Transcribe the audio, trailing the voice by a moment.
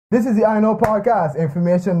This is the INO podcast,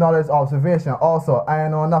 information, knowledge, observation. Also, I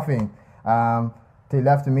know nothing. To the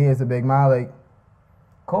left of me is a big man like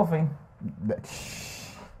Kofi.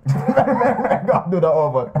 I gotta do that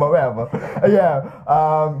over, but whatever. Yeah,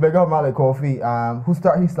 big up man like Kofi. Who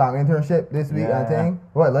start his slam internship this week and thing?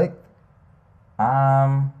 What like?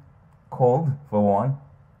 Cold for one.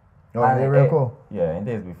 Oh, they're real cool. Yeah, it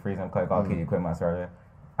days be freezing because all key equipment started.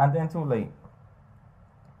 And then too late.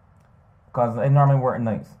 Cause I normally work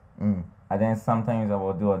nights. And then sometimes I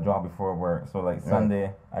will do a job before work. So like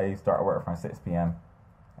Sunday, I start work from 6 p.m.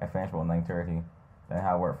 I finish about 9:30. Then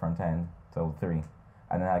I work from 10 till 3.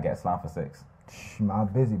 And then I get slammed for 6. My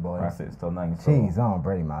busy boy. From 6 till 9. So, jeez, I'm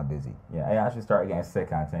pretty my busy. Yeah, I actually started getting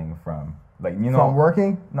sick, I think, from like, you know. From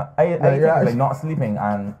working? No, I like not sleeping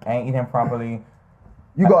and ain't eating properly.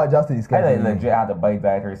 You gotta adjust to these schedule. I like legit had to buy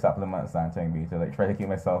dietary supplements and thing to like try to keep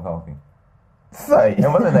myself healthy. Like, it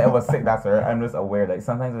wasn't that I was sick, that's it. I'm just aware that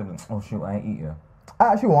sometimes I'm like, oh shoot, I ain't eat you.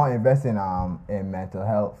 I actually want to invest in mental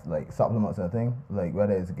health, like supplements and thing, like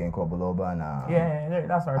whether it's again called biloba and yeah,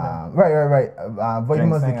 that's our thing. Right.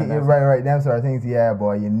 Vitamins to keep you right, them sort of things. Yeah,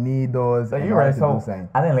 boy, you need those. So you right, so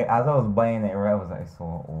I think like as I was buying it, I was like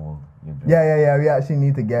so old. Yeah. We actually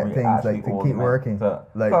need to get things like to keep working. So,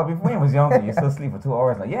 like before you was younger, you still sleep for 2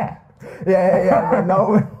 hours. Like yeah. But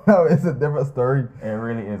no, it's a different story. It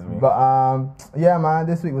really is, man. But yeah, man,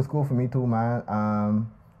 this week was cool for me too, man.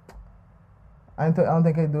 I don't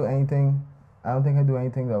think I do anything. I don't think I do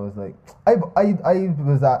anything that was like I do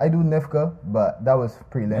NIFCA, but that was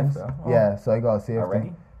prelims. Oh. Yeah, so I got saved.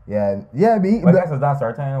 Already? Yeah. But that's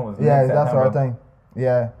our time. Was that's our time.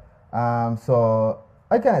 Yeah. So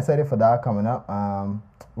I kind of excited for that coming up.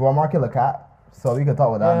 Romar kill a cat, so we can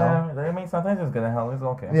talk about that now. Yeah, I mean sometimes it's gonna hell. It's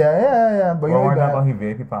okay. Yeah. But Romar got about his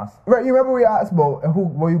VIP pass. Right. You remember we asked about who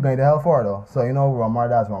were you going to hell for though? So you know Romar,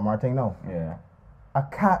 that's Romar thing now. Yeah. A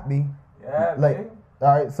cat be. Yeah, like, babe. All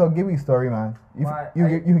right. So give me a story, man. You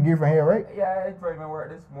can give from here, right? Yeah, I drove my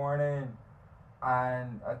work this morning,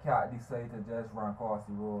 and a cat decided to just run across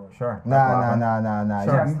the road. Sure. Nah.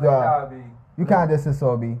 Sure. You can't distance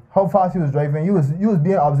so be. How fast you was driving? You was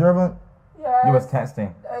being observant. Yeah. You was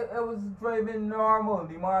testing. I was driving normal.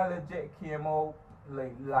 The man legit came out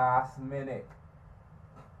like last minute.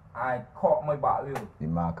 I caught my back wheel. The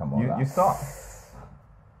man come on. You saw.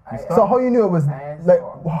 So how you knew it was like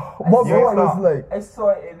what road was like? I saw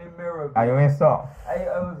it in the mirror. You ain't saw.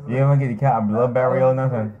 You even get the cat a blood barrier or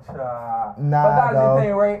nothing. Nah, but that's the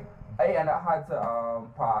thing, right? I had to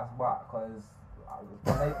pass back because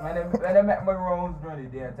when I met my rounds during the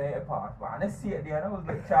day, I passed back and I see it there and I was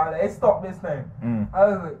like, Charlie, I stopped this time. I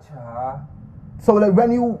was like, Charlie. So like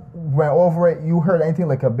when you went over it, you heard anything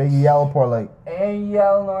like a big yelp or like? I ain't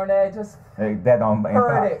yelling or that, just like that on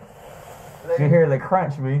heard it. Like, you hear like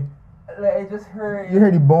crunch me. Like I just heard. You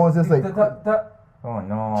heard the bones just like. Oh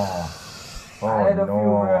no. I had to feel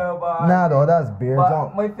real bad. Nah, though, that's beer.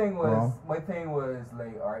 But my thing was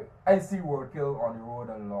like, alright, I see roadkill on the road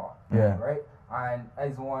a lot. Yeah. Right? And I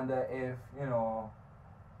just wonder if,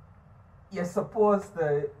 you're supposed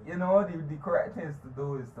to, the correct things to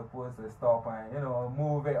do is supposed to stop and,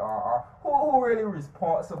 move it or who really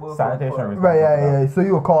responsible sanitation for right, yeah. So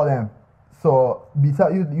you would call them. So you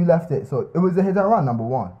left it. So it was a hit and run, number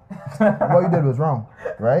one. What you did was wrong,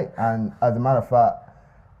 right? And as a matter of fact,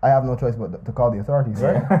 I have no choice but to call the authorities,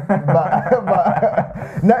 right?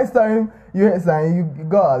 but next time you hit something, you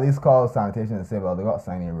got at least call sanitation and say, well, they got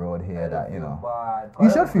sign in road here that, You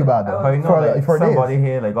should feel bad though. For somebody days.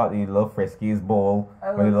 Here, like got the little Friskies bowl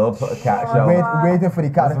with a little cat shell. Waiting for the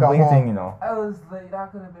cat to come home. I was like, that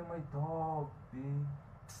could have been my dog, B.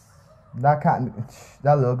 That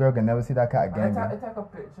little girl can never see that cat again. I take a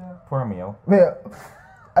picture. Poor meal. Wait,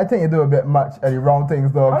 I think you do a bit much at the wrong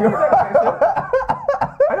things though. I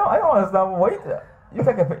don't understand. Wait, you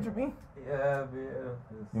take a picture of me? Yeah, man.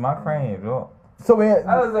 You might crying, bro. So wait.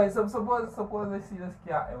 I was like, suppose I see this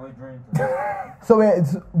cat in my dreams. So wait,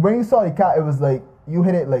 when you saw the cat, it was like you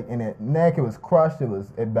hit it like in the neck. It was crushed.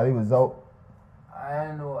 Its belly was out.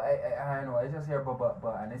 I know. I just hear but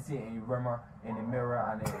and I see it in the mirror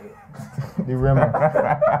and it the rimmer.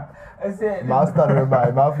 I see it. Mouth stuttering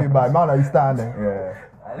by, mouth you by, mouth are you standing? Yeah.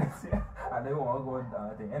 And I see it, and they want to go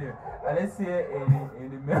down thing. Anyway, and I see it in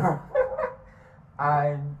the mirror,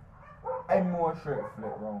 and I'm more sure it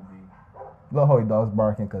flipped wrong, B. Look how he dogs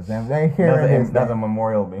barking, cause they ain't hearing that's a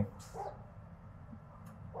memorial, B.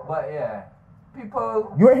 But yeah,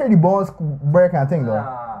 people. You ain't hear the bones break and thing though.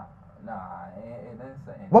 Nah.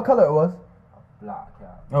 What color it was? Black,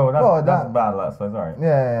 yeah. Oh, that's bad luck, so it's alright.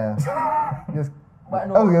 Yeah. Just, but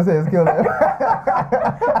no, I was gonna say it's killed it.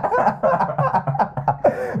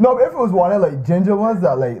 No, but if it was one of like ginger ones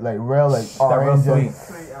that like real like orange and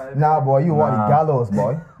nah, boy, you want the gallows,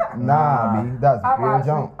 boy. Nah, B, that's real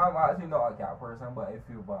junk. I'm actually not a cat person, but I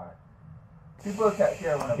feel bad. People take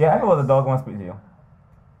care when a Yeah, if it was a dog, I want to speak to you.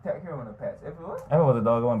 Take care when a pet. If it was? If it was a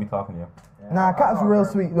dog, I want to be talking to you. Yeah, Nah, cats are real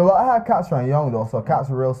sweet. Well, I had cats from young though, so cats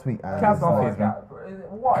were real sweet. Cats don't faze me.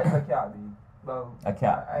 What is a cat, B? Well, A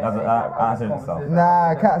cat. That's answered itself.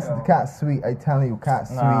 Nah, cats sweet. I telling you, cats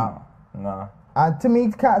sweet. Nah. And to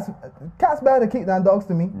me, cats better to keep than dogs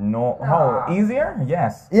to me. No. Nah. How? Easier?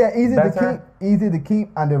 Yes. Yeah, easy Better. to keep,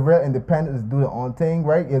 and they're real independent to do their own thing,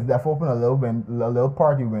 right? Is that open a little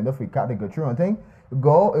party window for your cat to go through and thing.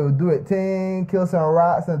 Go, it will do it thing, kill some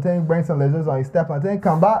rats and thing, bring some lizards on your step and thing,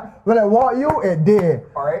 come back. When it want you, it did.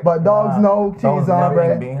 Alright. But dogs no, cheese Dogs on never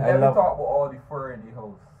bread. can be. Let me talk about all the fur in the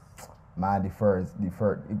house. Man, the fur.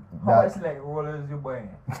 How much like rollers you buying?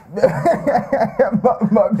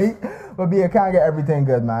 but B, you can't get everything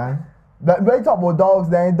good, man. But they talk about dogs,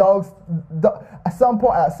 then at some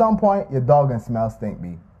point, your dog can smell stink,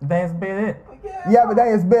 B. That's been it. Yeah, but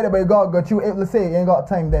then it's better, but you gotta go through. Let's say you ain't got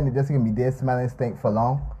time, then it just gonna be there smelling stink for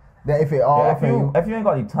long. Then if it all Yeah, if you ain't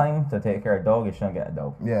got the time to take care of a dog, you shouldn't get a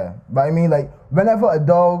dog. yeah, but I mean like whenever a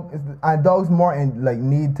dog and dogs more in like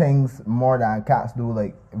need things more than cats do,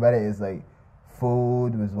 like whether it's like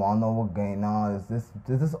food, was wanna know what's going on. Is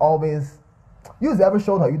this always? You ever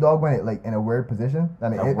showed how you dog when it like in a weird position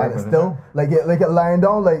and it's still like it lying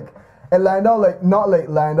down like. And lying down like not like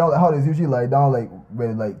lying down like how it's usually lie down like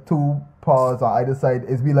with like two paws on either side.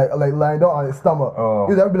 It's be like lying down on its stomach. Oh.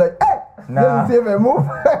 You ever be like, hey, Nah. see if it move.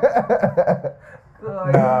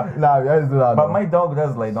 Nah, I just do that. But my dog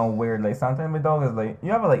does lay down weird. Like sometimes my dog is like,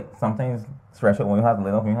 you ever like sometimes stretch out when you have to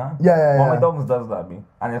lay off your hand? Yeah. Well, my dog does that, me.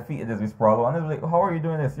 And their feet just be sprawled. And it's like, how are you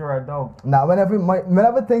doing this? You're a dog. Nah,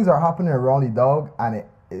 whenever things are happening around the dog and it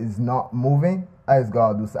is not moving, I just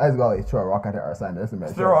gotta like throw a rock at it or something just to make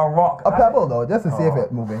sure. Throw a rock. A pebble though, just to see if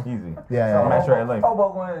it's moving. Easy. Yeah. Make sure it live. How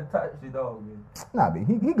about going to touch the dog, man? Nah, B,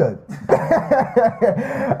 he good.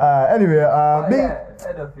 Anyway, B. Yeah,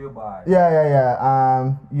 I don't feel bad.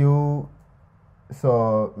 Yeah.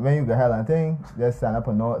 So when you get hell and thing, just sign up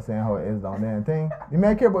a note saying how it is down there and thing. You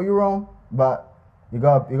may care about your own, but you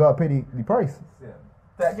gotta pay the price. Yeah.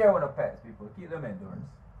 Take care with the pets, people. Keep them indoors.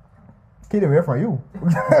 Keep it away from you.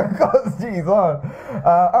 Cause jeez, all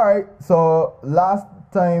right. So last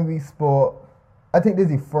time we spoke, I think this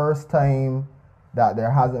is the first time that there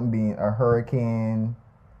hasn't been a hurricane.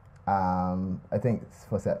 I think it's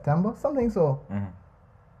for September, something so.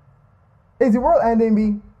 Mm-hmm. Is the world ending,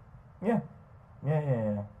 B? Yeah. You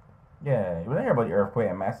didn't hear about the earthquake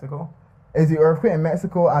in Mexico? Is the earthquake in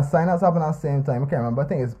Mexico and sign-ups happened at the same time? I can't remember. I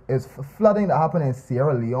think it's flooding that happened in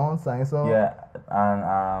Sierra Leone, sign so. Yeah,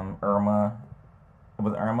 and Irma. It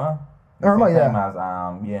was Irma? Irma, Same yeah. As,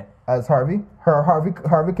 yeah. As Harvey.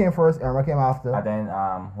 Harvey came first, Irma came after. And then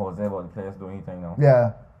Jose about the players doing anything now.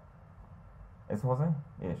 Yeah. It's Jose?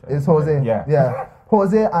 Yeah, sure. It's Jose. Yeah.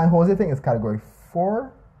 Jose think it's category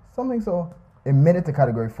 4, something so. It made it to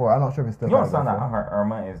category 4. I'm not sure if it's still. You understand that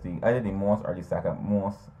Irma is either the most or the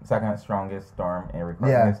second strongest storm in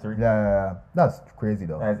recorded history. Yeah. That's crazy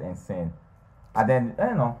though. That is insane. And then I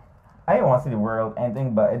don't know. I don't want to see the world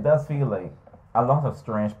ending, but it does feel like a lot of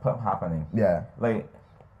strange stuff happening. Yeah. Like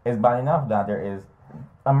it's bad enough that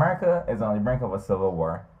America is on the brink of a civil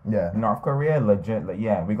war. Yeah. North Korea legit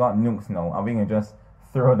we got nukes now and we can just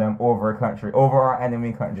throw them over our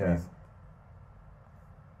enemy countries. Yeah.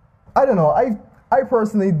 I don't know. I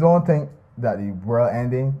personally don't think that the world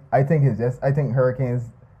ending. I think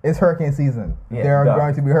hurricanes. It's hurricane season. Yeah, there are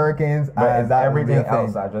going to be hurricanes, but and that everything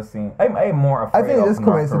else I just seen. I'm more afraid. I think it's just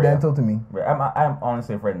North coincidental Korea. to me. I'm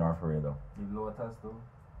honestly afraid of North Korea though. The Lotus, too.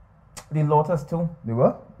 The Lotus too. The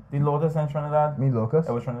what? The Lotus in Trinidad. Me locust.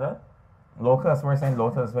 It was Trinidad. Locust. We're saying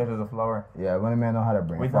lotus, which is a flower. Yeah, when a man know how to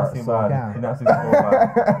bring. We fart, don't see so bad. We can. don't see so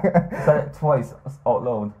bad. Said it twice out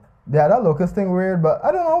loud. Yeah, that locust thing weird, but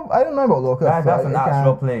I don't know. I don't know about locusts. That's an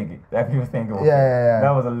actual plague. If you think about it. Yeah.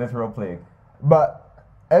 That was a literal plague. But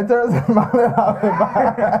in terms of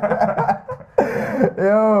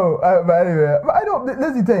yo, but anyway, but I don't.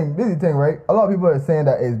 This is the thing, right? A lot of people are saying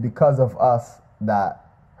that it's because of us that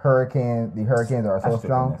the hurricanes are so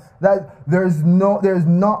strong. That there's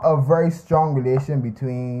not a very strong relation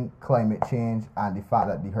between climate change and the fact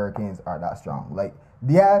that the hurricanes are that strong. Like,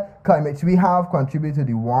 yeah, we have contributed to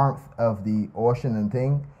the warmth of the ocean and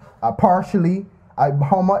thing, partially.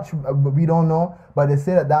 How much we don't know, but they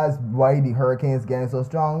say that is why the hurricanes getting so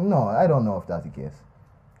strong. No, I don't know if that's the case.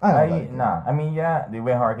 I mean, the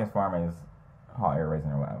way hurricanes form is hot air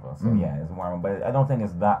rising or whatever. So yeah, it's warmer, but I don't think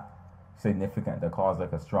it's that significant to cause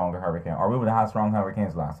like a stronger hurricane, or we would have had strong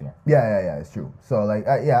hurricanes last year. Yeah, it's true. So like,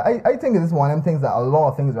 I think this is one of them things that a lot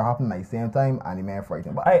of things are happening at the same time, and the man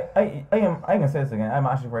frightened. But I can say this again. I'm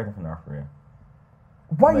actually frightened for North Korea.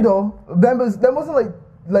 why like- though? Them wasn't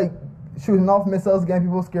like shooting off missiles, getting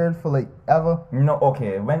people scared for like ever. No,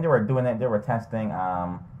 okay. When they were doing it, they were testing.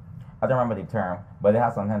 I don't remember the term, but they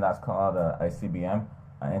had something that's called a ICBM,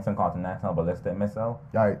 an intercontinental ballistic missile.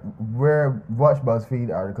 All right, watch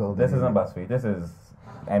BuzzFeed article. This isn't BuzzFeed. This is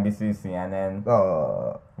NBC, CNN.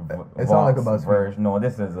 It sounds like a Vox BuzzFeed. version. No,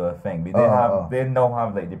 this is a thing. They don't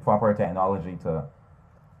have like the proper technology to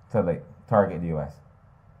like target the US.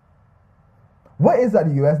 What is that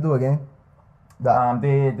the US do again? That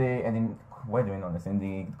They and in why do we know this? In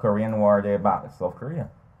the Korean War, they backed South Korea.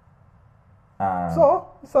 so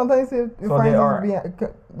sometimes if so they are-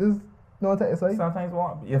 there's no take your side. Sometimes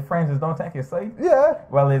your friends just don't take your side. Yeah.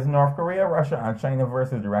 Well, it's North Korea, Russia, and China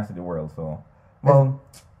versus the rest of the world. So, well,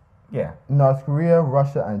 yeah. North Korea,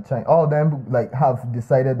 Russia, and China, all of them like have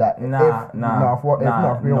decided that if North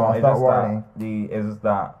Korea wants to start warring, it's just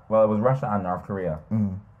that. Well, it was Russia and North Korea,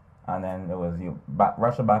 Mm. and then it was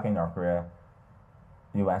Russia backing North Korea,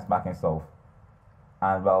 U.S. backing South.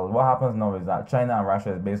 And well, what happens now is that China and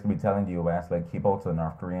Russia is basically telling the U.S. like keep out to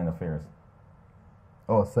North Korean affairs.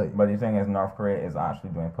 Oh, say. But the thing is, North Korea is actually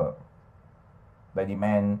doing put. Like the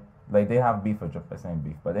man, like they have beef with Japan, same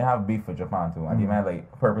beef, but they have beef with Japan too, and the man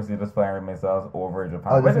like purposely just firing missiles over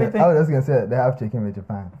Japan. I was just gonna say that they have chicken with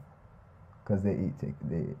Japan, cause they eat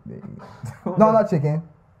chicken. They eat. No, not chicken.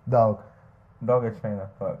 Dog. Dog or China,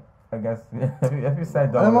 fuck. I guess if you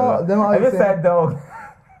said dog, Them if you said dog,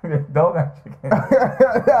 dog and chicken.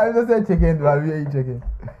 I just said chicken, but we eat chicken.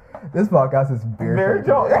 This podcast is Very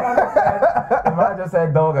joke. If I just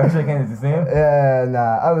said dog and chicken is the same. Yeah,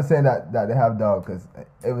 nah. I was saying that they have dog because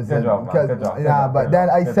it was Good job, man. Good job. But then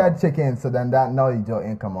I said chicken, so then that now the joke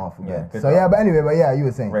ain't come off again. good So job. yeah, but anyway, you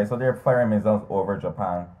were saying. Right, so they're firing missiles over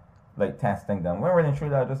Japan, like testing them. We're really true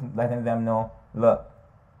that just letting them know, look,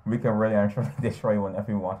 we can really destroy one if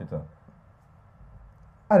we wanted to.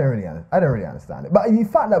 I don't really understand it. But the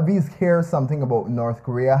fact that we hear something about North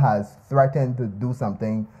Korea has threatened to do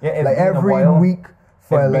something Yeah, it's like been a every while. week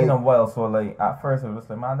for It's like been a while, so like at first it was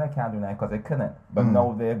like, man, they can't do that because they couldn't. But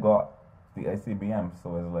now they got the ICBM,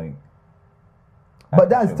 so it's like. But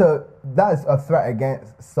that's a threat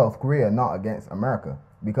against South Korea, not against America.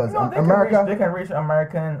 Because No, they America can reach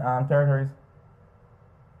American territories.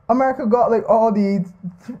 America got like all the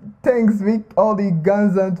things all the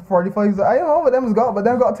guns and 45s. I don't know what them's got, but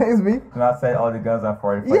them got things Not say all the guns are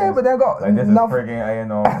 45. Yeah, but they got like this enough. is friggin'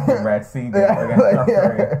 INO Red Sea Yeah, against North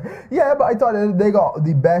Korea. yeah, but I thought that they got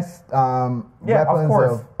the best Yeah,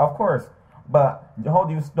 weapons. of course. But how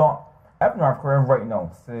do you stop? If North Korea right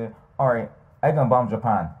now say, all right, I can bomb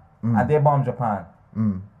Japan, and they bomb Japan.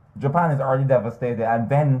 Japan is already devastated, and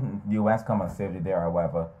then the US come and save the day or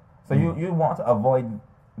whatever. So you want to avoid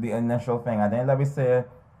the initial thing, and then let me say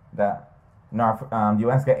that the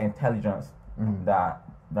US get intelligence that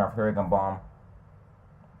North Korea can bomb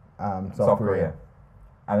South Korea,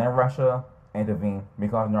 and then Russia intervene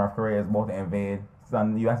because North Korea is about to invade. So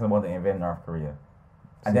the US is about to invade North Korea,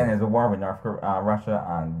 and then there's a war with Russia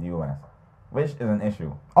and the US, which is an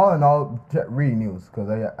issue. All in all, read news because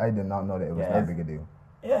I did not know that it was that Yes. big a deal.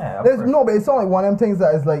 Yeah, of There's course. no, but it's only one of them things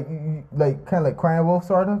that is like kind of like crying wolf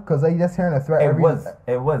sort of because I just hearing a threat.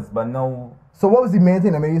 It was, but no. So what was the main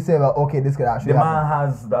thing that made you say about okay, this could actually The happen? man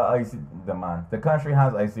has the country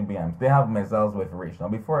has ICBMs. They have missiles with reach. Now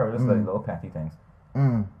before it was just like little petty things,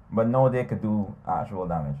 but now they could do actual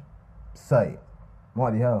damage. Sight.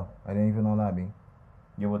 What the hell? I didn't even know that, B.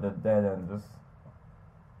 You would have dead and just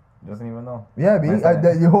didn't even know. Yeah, B.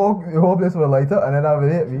 You hope this will light up and then that will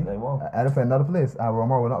be it, B. They won't. And if another place,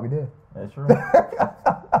 Romar will not be there. That's true.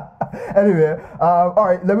 Anyway, all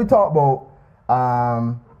right. Let me talk about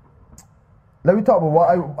what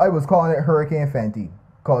I was calling it Hurricane Fenty,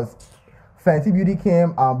 cause Fenty Beauty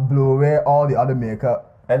came and blew away all the other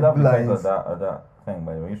makeup. I love the title lines. of that thing,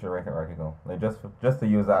 by the way. You should write an article, like just to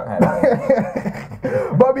use that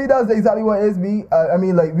headline. But B, that's exactly what it is, B. I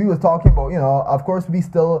mean, like we was talking about, of course we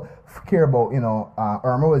still care about,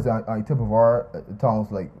 Irma was on the tip of our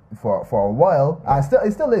tongues like for a while, and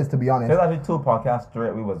it still is, to be honest. There's actually 2 podcasts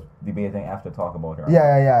straight we was debating after talk about her.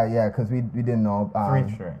 Yeah, because we didn't know 3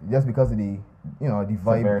 straight. just because of the the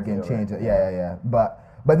vibe Severity getting of it. changed. Yeah.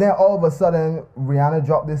 But then all of a sudden Rihanna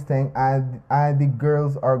dropped this thing and the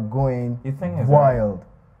girls are going The thing is, wild.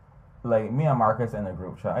 like me and Marcus in the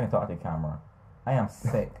group chat, I can talk to the camera. I am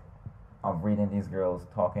sick of reading these girls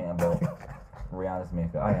talking about realist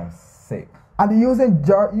makeup. I am sick. And they using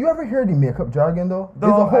you ever hear the makeup jargon though?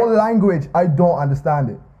 There's a whole language I don't understand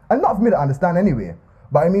it. And not for me to understand anyway.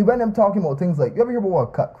 But I mean when I'm talking about things like, you ever hear about what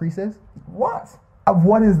a cut crease is? What?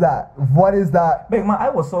 What is that? What is that? Big man, I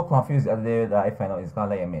was so confused the other day that I found out it's called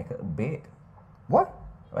like a makeup bake. What?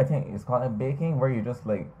 I think it's called a baking where you just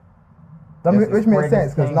like. That which makes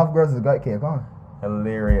sense because enough girls has got cake on.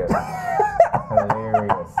 Hilarious.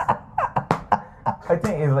 Hilarious. I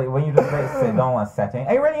think it's like when you just like sit down on setting.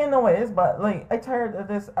 I really don't know what it is, but like I tired of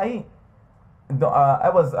this. I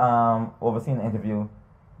was overseeing an interview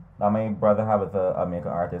that my brother had with a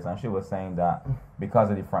makeup artist, and she was saying that because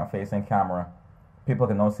of the front facing camera, people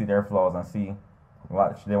can now see their flaws and see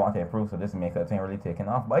what they want to improve. So this makeup thing really taking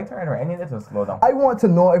off. But I tired of it. I needed to slow down. I want to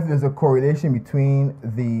know if there's a correlation between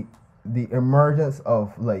the emergence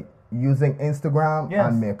of like using Instagram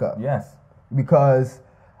and makeup. Yes. Because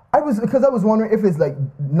I was wondering if it's like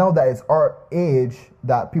now that it's our age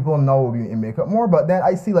that people now will be in makeup more, but then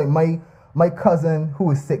I see like my cousin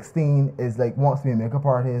who is 16 is like wants to be a makeup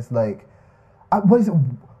artist. Like, this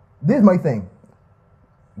is my thing.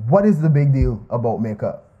 What is the big deal about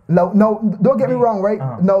makeup? No, don't get me wrong, right?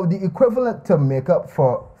 No, the equivalent to makeup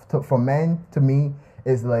for men to me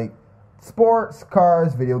is like sports,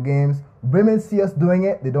 cars, video games. Women see us doing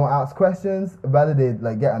it, they don't ask questions. Rather they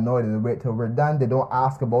like get annoyed and they wait till we're done. They don't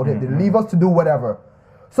ask about it. They leave us to do whatever.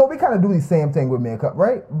 So we kind of do the same thing with makeup,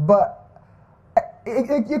 right? But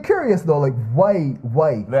you're curious though, like why?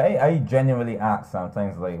 Like, I genuinely ask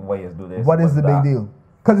sometimes like why you do this. What is the big deal?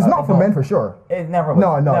 Because it's not for men for sure. It never was.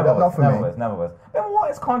 No, not for men. Never was. And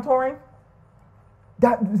what is contouring?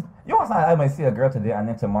 That you know, I might see a girl today and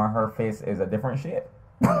then tomorrow her face is a different shape.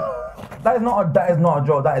 That is not a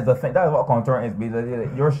joke. That is the thing. That is what contouring is.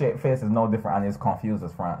 Because your face is no different and it's confused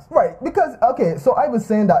as France. Right. Because so I was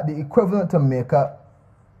saying that the equivalent to makeup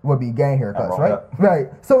would be getting haircuts, right?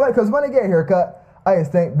 Right. So because when I get a haircut, I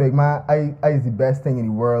just think, big man, I is the best thing in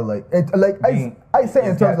the world. Like I say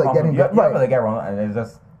in terms of like getting you have to get around and it's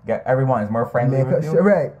just get everyone is more friendly with you.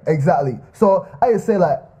 Right. Exactly. So I just say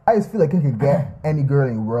like. I just feel like I could get any girl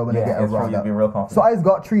in the world when I get around that. Be real confident. So I just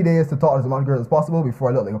got 3 days to talk to as much girls as possible before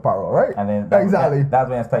I look like a pyro, right? And then that's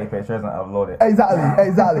when it's take pictures and upload it.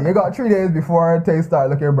 Exactly. You got 3 days before they start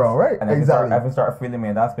looking brown, right? And if you start feeling me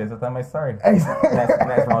in that space, I'll tell me sorry. Exactly.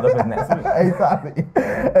 Next round up is next week.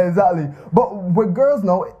 Exactly. But with girls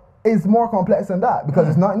now, it's more complex than that because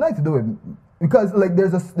it's not nice to do it. Because like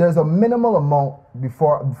there's a minimal amount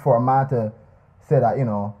before a man to say that, you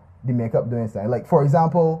know, the makeup doing something. Like for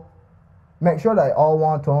example, make sure that all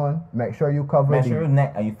one tone. Make sure you cover. Make sure your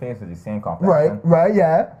neck and your face is the same complexion. Right,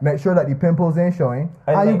 yeah. Make sure that the pimples ain't showing.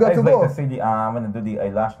 You got to go. I like to see the when they do the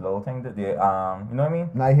eyelash little thing. You know what I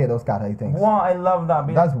mean? Now I hate those cat eye things. Wow, I love that.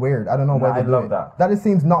 That's weird. I don't know why they do it. That just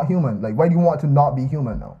seems not human. Like why do you want to not be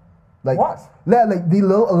human now? Like what? Like the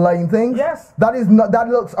little line things. Yes. That is not. That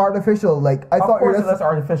looks artificial. Like I thought. Of course, it looks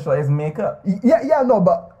artificial. It's makeup. Yeah, no,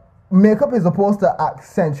 but. Makeup is supposed to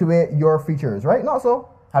accentuate your features, right? Not so.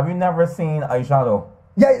 Have you never seen eyeshadow?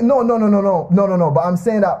 Yeah, no. But I'm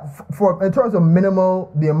saying that for in terms of minimal,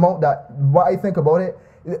 the amount that what I think about it,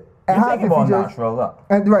 you think about natural look.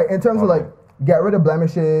 And right in terms of like get rid of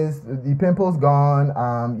blemishes, the pimples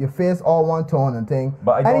gone, your face all one tone and thing.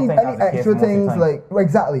 But I don't think any extra things like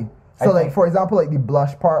exactly. So like for example, like the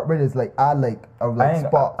blush part where it's like add like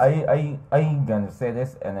spots. I gonna say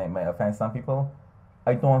this and it might offend some people.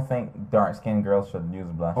 I don't think dark-skinned girls should use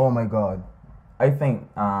blush. Oh my god! I think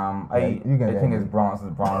I think it's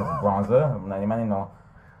bronzer. Many know.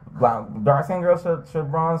 Dark-skinned girls should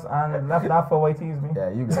bronze and left that for whiteies. Me. Yeah,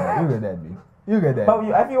 you get that, B. You get that. But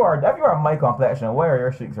if you are my complexion, why are your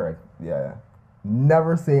cheeks red? Yeah.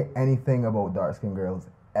 Never say anything about dark-skinned girls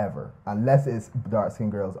ever, unless it's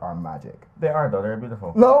dark-skinned girls are magic. They are though. They're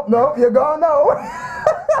beautiful. No, you're gonna know.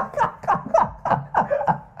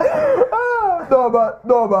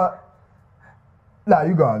 No, but nah,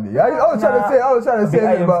 you gonna be. I was trying to say.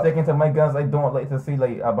 I am sticking to my guns. I don't like to see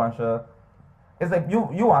like a bunch of. It's like you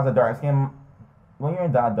want a dark skin when you're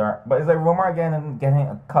that dark, but it's like Romar getting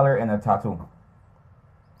a color in a tattoo.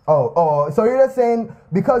 Oh, so you're just saying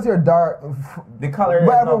because you're dark, the color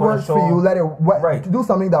whatever works for you, let it do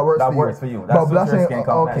something that works for you. That's your skin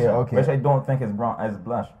complexion, okay. Which I don't think is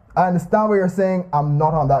blush. I understand what you're saying. I'm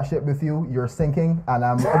not on that ship with you. You're sinking, and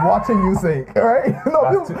I'm watching you sink. Right?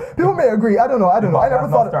 No, people may agree. I don't know. I never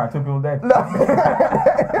thought. Two people dead.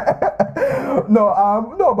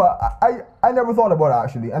 No, but I never thought about it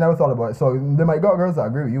actually. I never thought about it. So there might go girls that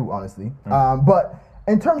agree with you, honestly. But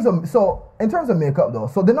in terms of makeup though,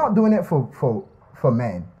 so they're not doing it for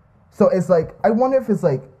men. So it's like, I wonder if it's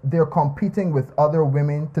like they're competing with other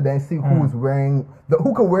women to then see who's wearing,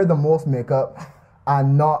 who can wear the most makeup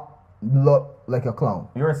and not look like a clown.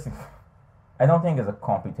 I don't think it's a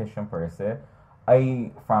competition per se.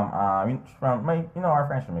 From my our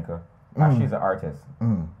French maker, she's an artist.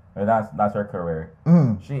 That's her career.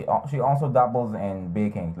 She also dabbles in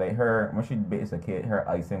baking. Like when she bakes a cake, her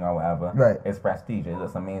icing or whatever, it's prestige. It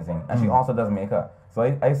looks amazing, and she also does makeup. So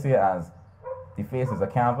I see it as the face is a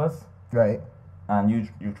canvas, right? And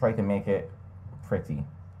you try to make it pretty.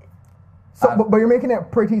 So, but you're making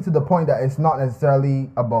it pretty to the point that it's not necessarily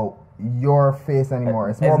about your face anymore.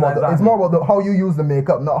 It's more about it's more about how you use the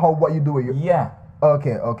makeup, not what you do with your. Yeah.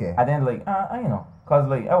 Okay. And then cause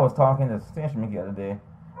like I was talking to Station Mickey the other day,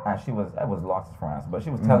 and I was lost in France, but she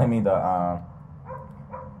was telling me that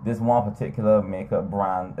this one particular makeup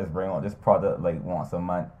brand is bringing out this product like once a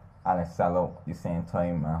month, and it sell out the same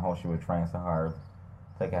time, and how she was trying so hard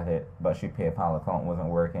to get it, but she PayPal account wasn't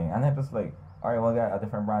working, and then just like, all right, well, I got a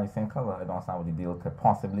different brand, the same color. I don't understand what the deal could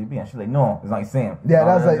possibly be, and she's like, no, it's not the same. Yeah,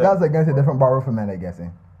 that's against a different barber for men, I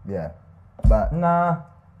guessing. Yeah, but nah,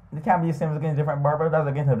 it can't be the same as against a different barber. That's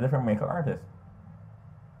against a different makeup artist.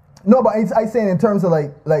 No, but I saying in terms of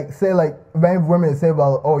like say like when women say,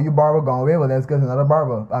 well, oh, you barber gone away, well, let's get another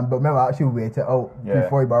barber. But remember, I actually waited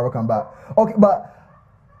before your barber come back. Okay, but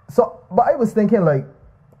I was thinking like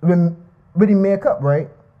with the makeup,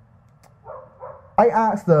 right? I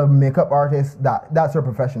asked the makeup artist that's her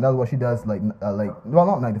profession. That's what she does. Like well,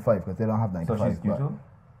 not 9 to 5 because they don't have 9 to 5. So she's YouTube.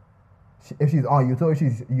 If she's on YouTube, if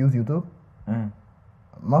she's use YouTube,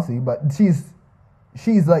 must be. But she's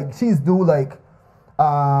do like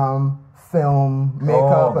film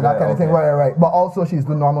makeup and that kind of thing. Right. But also she's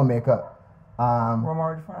do normal makeup.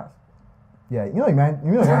 Romar de France. Yeah, you know, man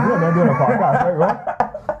doing a podcast, right?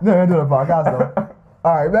 You know, you're doing a podcast though.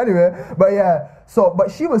 All right, but anyway,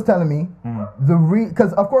 but she was telling me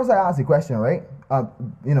because of course I asked the question, right? At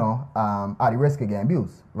the risk of getting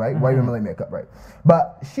abused, right? Why women like makeup, right?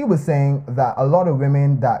 But she was saying that a lot of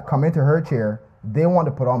women that come into her chair, they want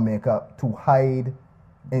to put on makeup to hide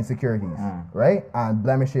insecurities, right? And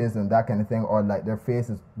blemishes and that kind of thing, or like their face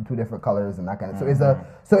is 2 different colors and that kind of.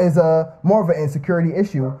 So it's a more of an insecurity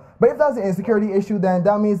issue. But if that's an insecurity issue, then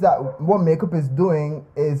that means that what makeup is doing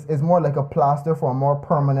is more like a plaster for a more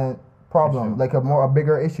permanent problem, like a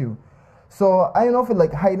bigger issue. So I don't know if it's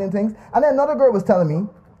like hiding things. And then another girl was telling me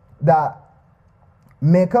that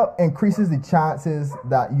makeup increases the chances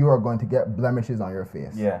that you are going to get blemishes on your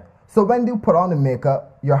face. Yeah. So when you put on the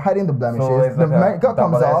makeup, you're hiding the blemishes. The makeup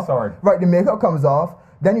comes off. Right, the makeup comes off.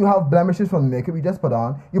 Then you have blemishes from the makeup you just put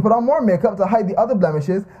on. You put on more makeup to hide the other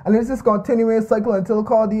blemishes, and it's just continuous cycle until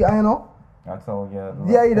called the INO. Until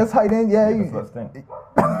you just hiding. Yeah,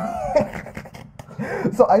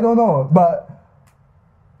 So I don't know, but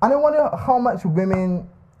I wonder how much women,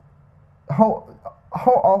 how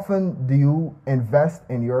often do you invest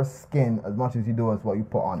in your skin as much as you do as what you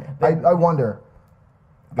put on it? I wonder.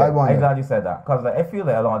 I'm glad you said that, because I feel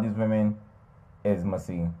like a lot of these women is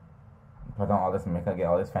messy. Put on all this makeup, get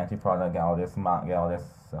all this fancy product, get all this MAC, get all this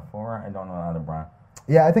Sephora. I don't know another brand.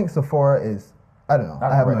 Yeah, I think Sephora is. I don't know.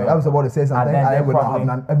 I was about to say something. I would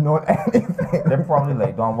not have known anything. They're probably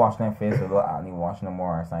like, don't wash their face with little acne, wash no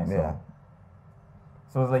more or something. Yeah.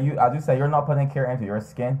 So it's like as you say, you're not putting care into your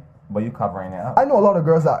skin, but you covering it up. I know a lot of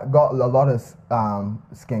girls that got a lot of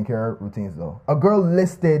skincare routines though. A girl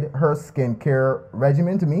listed her skincare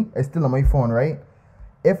regimen to me. It's still on my phone, right?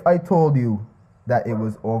 If I told you that it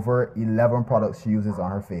was over 11 products she uses on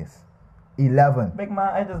her face. 11. Big man,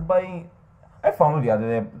 I found the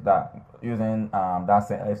other day that using that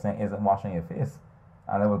thing isn't washing your face.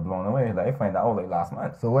 And I was blown away. Like I found that out like last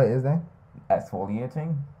month. So what is that?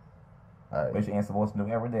 Exfoliating. Which you ain't supposed to do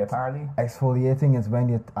every day apparently. Exfoliating is when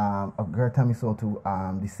you a girl tell me so too.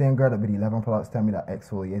 The same girl that with 11 products tell me that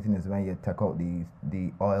exfoliating is when you take out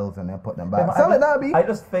the oils and then put them back. I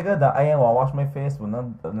just figured that I ain't want to wash my face with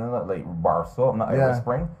none like bar soap, not every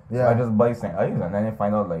spring. So I just buy St. Ives and then you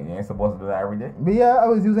find out like you ain't supposed to do that every day. But yeah, I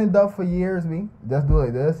was using Dove for years. We just do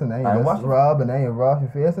like this and then you just rub and then you wash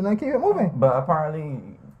your face and then keep it moving. But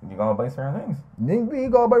apparently you're gonna buy certain things. You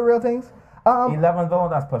go buy real things. 11 though,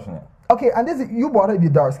 that's pushing it. Okay, and you brought up the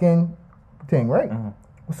dark skin thing, right?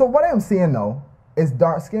 Mm-hmm. So what I'm seeing now is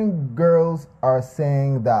dark skin girls are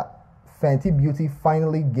saying that Fenty Beauty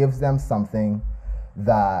finally gives them something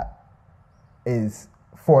that is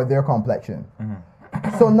for their complexion.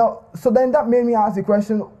 Mm-hmm. So then that made me ask the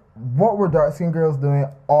question: what were dark skin girls doing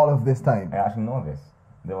all of this time? I actually know this.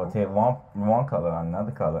 They will take one color and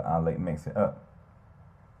another color and like mix it up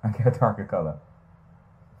and get a darker color.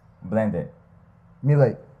 Blend it.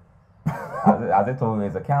 as I told you,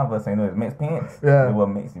 it's a canvas, and it's mixed paints. Yeah. It will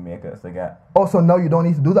mix the makeups they got. Oh, so now you don't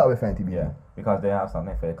need to do that with Fenty Beauty. Yeah, because they have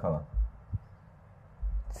something for the color.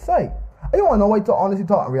 Sight. I don't want to know what you honestly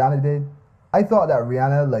thought Rihanna did. I thought that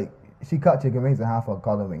Rihanna, like, she cut chicken wings in half for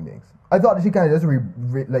color wing things. I thought that she kind of just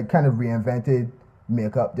reinvented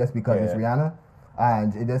makeup just because it's Rihanna,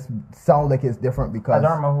 and it just sounds like it's different because I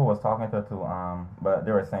don't remember who was talking to but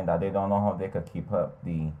they were saying that they don't know how they could keep up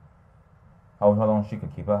how long she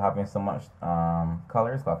could keep up having so much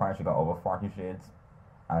colors. Because apparently she got over 40 shades,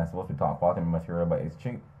 and it's supposed to be top quality material, but it's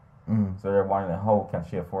cheap. So they're wondering how can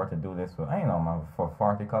she afford to do this for, I don't know, man, for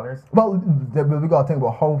 40 colors. Well, we gotta think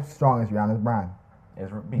about how strong is Rihanna's brand. It's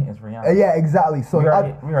Rihanna. Yeah, exactly. So we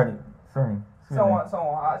already sorry. Someone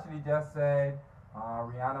actually just said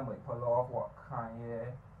Rihanna might pull off what Kanye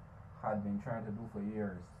had been trying to do for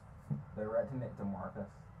years, directing it to Marcus.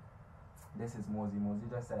 This is Mosey. Mosey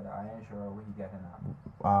just said that. I ain't sure what he getting at.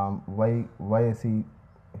 Why is he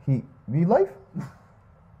life?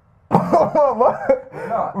 What?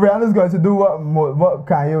 No. Rihanna's going to do what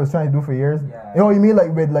Kanye was trying to do for years. Yeah. You know what you mean,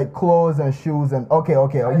 like with like clothes and shoes and okay.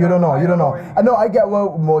 You don't know. I know. I get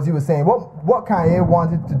what Mosey was saying. What Kanye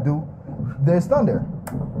wanted to do, there's thunder.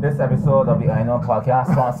 This episode of the INO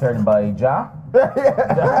podcast sponsored by Ja.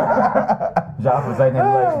 Ja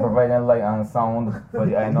providing light and sound for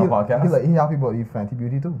the INO podcast. He happy about you Fenty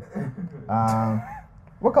Beauty too.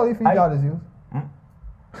 What color feet y'all just use?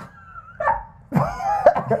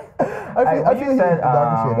 I feel you said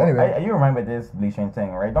anyway. you remember this bleaching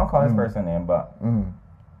thing, right? Don't call this person name, but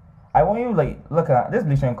I want you look at this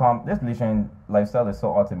bleaching lifestyle is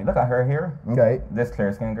so odd to me. Look at her here. Right. This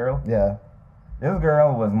clear skin girl. Yeah. This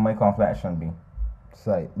girl was my complexion B.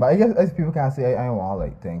 Sight. But I guess people can't say I don't want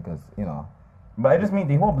like thing because But I just mean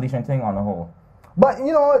the whole bleaching thing on the whole. But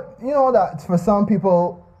you know that for some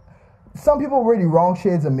people really wrong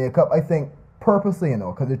shades of makeup. I think purposely,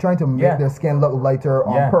 because they're trying to make their skin look lighter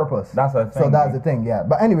on purpose. That's a thing. So that's the thing, yeah.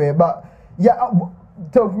 But anyway,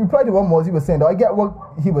 to reply to what Mosey was saying, though, I get what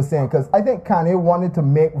he was saying because I think Kanye wanted to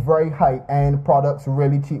make very high-end products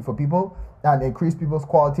really cheap for people and increase people's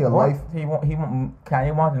quality of life.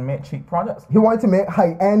 Kanye wanted to make cheap products. He wanted to make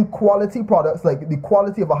high-end quality products, like the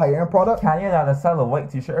quality of a high-end product. Kanye had to sell a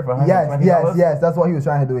white T-shirt for $120. Yes, that's what he was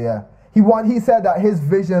trying to do. Yeah, he said that his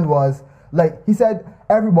vision was like he said.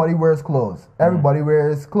 Everybody wears clothes. Everybody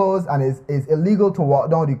wears clothes, and it's illegal to walk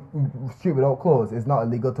down the street without clothes. It's not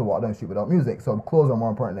illegal to walk down the street without music. So clothes are more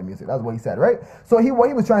important than music. That's what he said, right? So what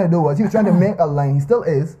he was trying to do was he was trying to make a line. He still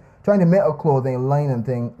is trying to make a clothing line and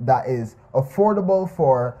thing that is affordable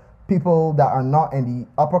for people that are not in the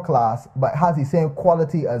upper class, but has the same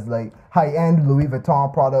quality as like high-end Louis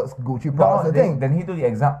Vuitton products, Gucci products. Then he do the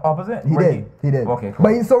exact opposite. He did. Okay, cool.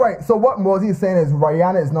 But so what Mosey is saying is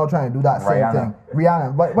Rihanna is not trying to do that same thing.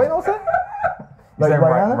 Rihanna, but you know what I'm saying? Like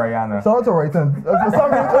Rihanna. So it's a right thing. For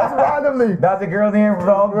some reason, just randomly. That's the girl name,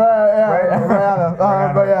 bro. Rihanna.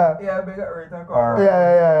 But yeah. Yeah, big up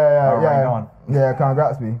Rihanna. Yeah,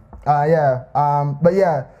 congrats, B. But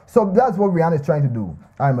yeah, so that's what Rihanna is trying to do,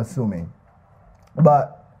 I'm assuming.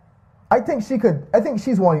 But I think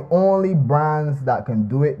she's one of the only brands that can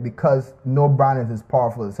do it because no brand is as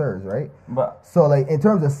powerful as hers, right? But so like in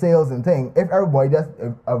terms of sales and thing, if everybody just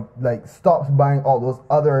like stops buying all those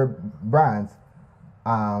other brands,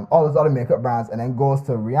 all those other makeup brands, and then goes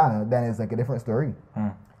to Rihanna, then it's like a different story.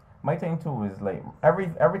 My thing too is like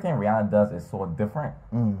everything Rihanna does is so different.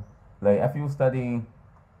 Like if you study,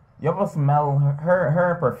 you ever smell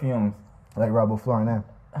her perfumes? Like Rabo Florin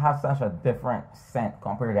have such a different scent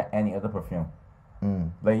compared to any other perfume.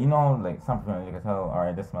 Like like some perfume you can tell, all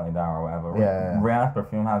right, this smells like that or whatever. Yeah. Rihanna's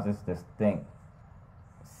perfume has this distinct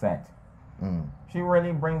scent. She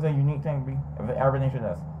really brings a unique thing. Everything she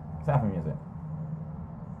does, except for music.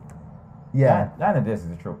 Yeah. That and this is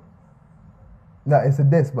the truth. No, it's a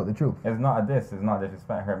diss, but the truth. It's not a diss. It's not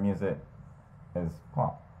disrespect. Her music is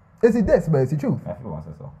pop. It's a diss, but it's the truth. If you want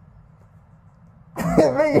to say so.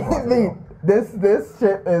 This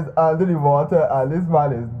shit is under the water and this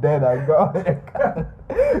man is dead and gone.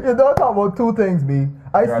 You don't talk about two things, B.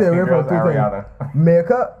 I stay away from two things.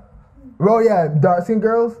 Makeup. Well, yeah, dark skin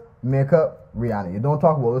girls, makeup, Rihanna. You don't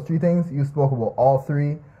talk about those three things. You spoke about all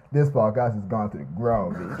three. This podcast has gone to the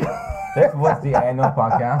ground, B. This was the INO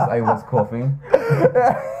podcast. I was coughing.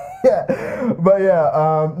 But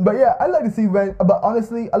yeah, I like to see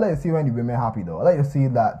honestly, I like to see Wendy women happy though. I like to see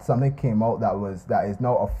that something came out that is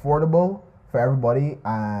now affordable for everybody,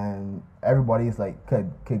 and everybody's like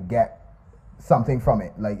could get something from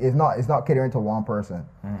it. Like it's not catering to one person.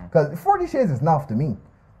 Because 40 shades is enough to me.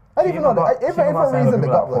 I didn't even know that. If for reason they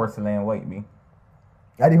got porcelain white, me.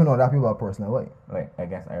 I didn't even know that people are personal white. Like, I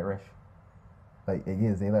guess Irish. Like, it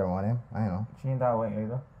is Zayla on him. I don't know. She ain't that white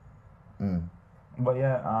either. Mm. But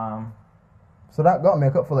yeah, So that got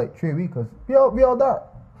makeup for like 3 weeks, because we all dark.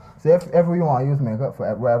 So if ever you want to use makeup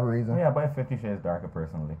for whatever reason. yeah, but 50 Shades Darker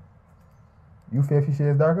personally. You 50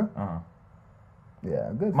 shades darker? Uh-huh.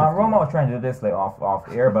 Yeah, good. My 50. Romar was trying to do this like off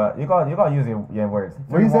air, but you got use your words.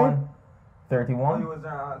 What you say? 31? You was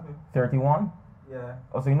trying to ask me? 31? Yeah,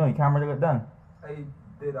 Oh, so you know your camera got done? I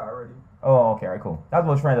did already. Oh, okay, alright, cool. That's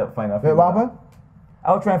what I was trying to find out. Wait, what happened?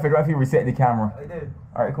 I was trying to figure out if you reset the camera. I did.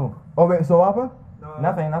 Alright, cool. Oh, wait, so what happened? No,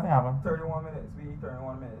 Nothing happened. 31 minutes. We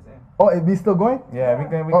 31 minutes in. Oh, it be still going? Yeah, we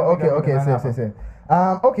can. Oh, okay, say.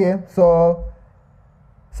 Okay,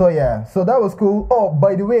 so yeah, so that was cool. Oh,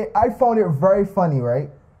 by the way, I found it very funny, right?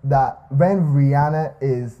 That when Rihanna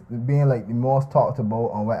is being like the most talked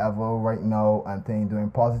about on whatever right now and doing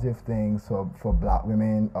positive things for black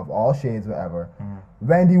women of all shades, whatever.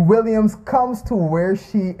 Wendy Williams comes to where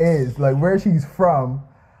she is, like where she's from,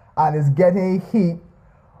 and is getting heat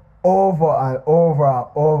over and over and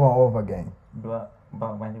over and over again.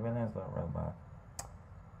 But Wendy Williams look real bad.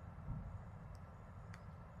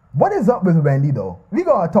 What is up with Wendy though? We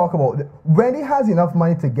gotta talk about Wendy has enough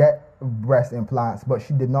money to get breast implants, but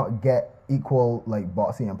she did not get equal like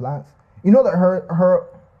boxy implants. You know that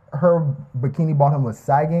her bikini bottom was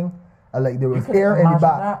sagging, and like there was air in the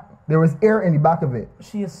back. That? There was air in the back of it.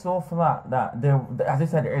 She is so flat that as I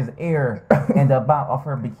said, there is air in the back of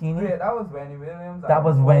her bikini. Yeah, that was Wendy Williams. That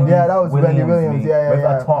was Wendy. Yeah, that was Wendy Williams. With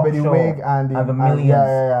Yeah. a talk With the show wig and the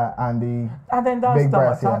millions. and the. And then that big stuff,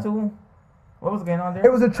 breasts, yeah. tattoo. What was going on there?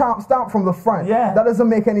 It was a tramp stamp from the front. Yeah. That doesn't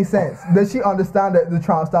make any sense. Does she understand that the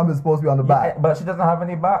tramp stamp is supposed to be on the back? Yeah, but she doesn't have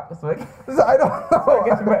any back. So like, So I don't know.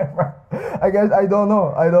 I guess I don't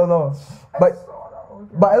know. But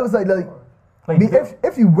it was like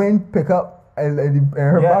if you win pickup and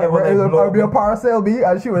her back, it would, like, it would be a parasail beat,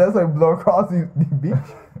 and she would just like blow across the beach.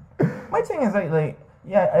 my thing is like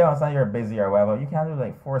yeah, I understand you're busy or whatever. You can't do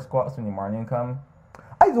like 4 squats when the morning come.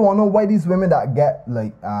 I just want to know why these women that get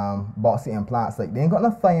like boxy implants, like they ain't got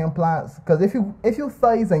no thigh implants. Because if your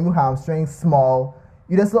thighs and your hamstrings small,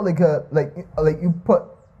 you just look like you put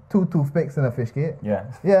 2 toothpicks in a fish cake. Yeah.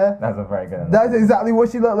 That's a very good. That's exactly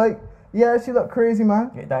what she looked like. Yeah, she looked crazy,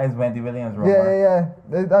 man. Yeah, that is Wendy Williams, Romar.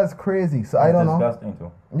 Yeah. That's crazy. So I don't know. Disgusting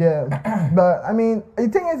too. Yeah, but I mean, the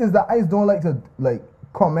thing is that I just don't like to like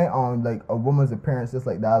comment on like a woman's appearance just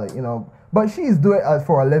like that, like you know. But she's doing it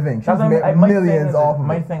for a living. She's made millions off of it.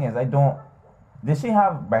 My thing is, I don't. Did she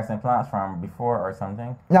have breast implants from before or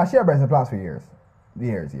something? Nah, she had breast implants for years.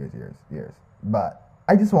 But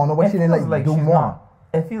I just want to know why she didn't like do more.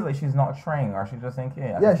 It feels like she's not trying, or she just think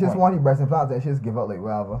yeah, she just wanted breast implants and she just give up like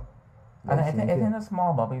whatever. And I think it's in the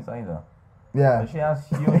small bubbies either. Yeah. So she has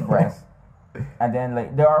huge breasts. And then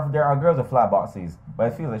like there are girls with flat boxies,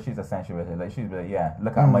 but it feels like she's accentuated. Like she's like, yeah,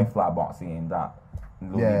 look at my flat boxy in that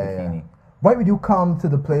Louis bikini. Yeah. Why would you come to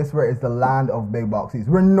the place where it's the land of big boxies?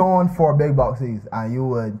 We're known for big boxies, and you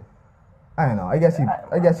would, I don't know. I guess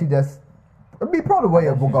you just be proud of what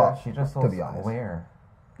you got. She just so to be honest. square.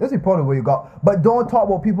 Just be proud of what you got, but don't talk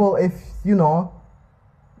about people if you know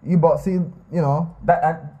you boxy. You know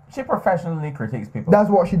that she professionally critiques people. That's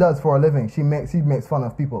what she does for a living. She makes fun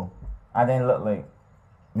of people. And then look like,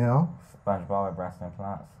 you know, SpongeBob with breast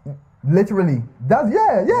implants. Literally,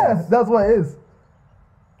 yes. That's what it is.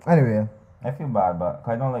 Anyway. I feel bad, but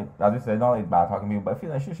I don't like, as you said, I don't like bad talking to people, but I feel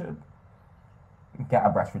like she should get a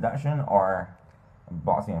breast reduction or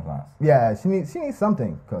boxy implants. Yeah, she needs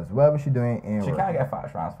something, because whatever she's doing ain't She working. can't get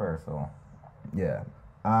fat transfer, so. Yeah.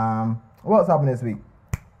 What's happening this week?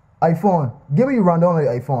 iPhone. Give me a rundown on the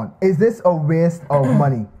iPhone. Is this a waste of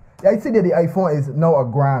money? I'd say that the iPhone is now a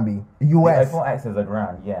Grammy. US. The iPhone X is a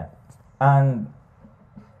grand, yeah. And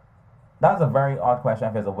that's a very odd question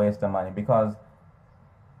if it's a waste of money, because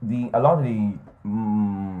a lot of the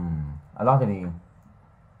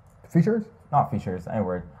features, not features,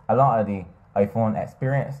 a lot of the iPhone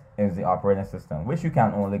experience is the operating system, which you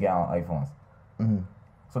can only get on iPhones.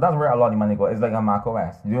 So that's where a lot of the money goes. It's like a Mac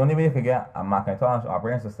OS. The only way you can get a Macintosh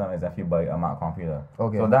operating system is if you buy a Mac computer.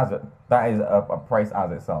 Okay. So that is a price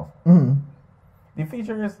as itself. The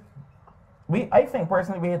features, I think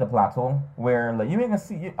personally we hit the plateau where like you can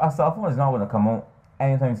see a cell phone is not going to come out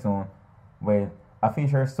anytime soon with a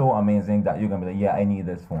feature so amazing that you're going to be like, yeah, I need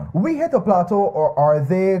this phone. We hit the plateau, or are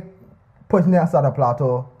they pushing us at a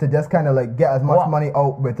plateau to just kind of like get as much money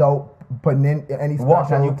out without putting in any special what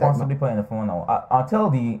can you possibly put in the phone now?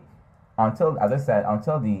 Until as I said,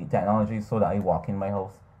 until the technology so that I walk in my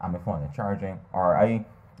house and my phone is charging, or I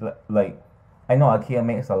know IKEA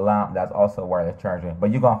makes a lamp that's also wireless charging,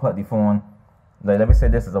 but you're going to put the phone Like, let me say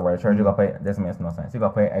this is a wire charger. You gotta put it, this makes no sense. You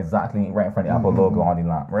gotta put it exactly right in front of the Apple logo on the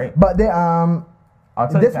lamp, right? But they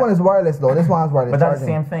this one is wireless though. This one is wireless. But that's the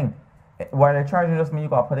charging. same thing. Wireless charging just means you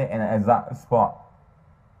gotta put it in an exact spot.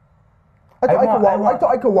 I thought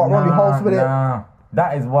I could walk around the house with it.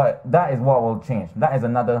 That is what will change. That is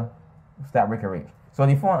another step we can reach. So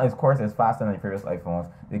the phone, of course, is faster than the previous iPhones.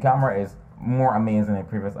 The camera is more amazing than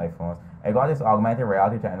previous iPhones. I got this augmented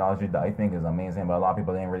reality technology that I think is amazing, but a lot of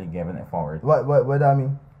people ain't really giving it forward. What that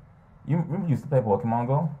mean? You used to play Pokemon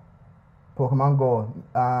Go? Pokemon Go.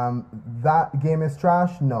 That game is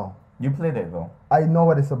trash. No. You played it though. I know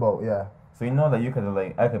what it's about. Yeah. So you know that you could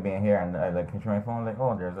like I could be in here and I like control my phone like,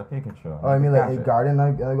 oh, there's a Pikachu. Oh, I mean like a garden.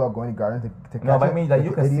 I gotta go in the garden to catch no, but it. I mean like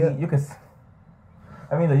you can see you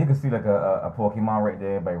can see like a Pokemon right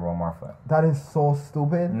there by Romar foot. That is so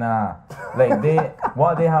stupid. Nah, like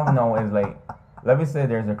what they have now is like, let me say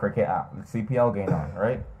there's a cricket app, CPL game on,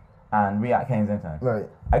 right? And we at Kensington. Right.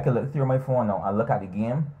 I could look through my phone now and look at the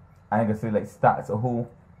game, and I can see like stats of who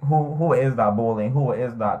is that bowling, who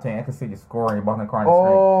is that thing. I can see the score in the bottom corner.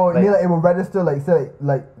 Oh, like, you mean like it will register like say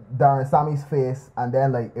like Darren Sammy's face, and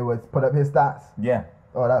then like it would put up his stats. Yeah.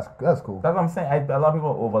 Oh, that's cool. That's what I'm saying. A lot of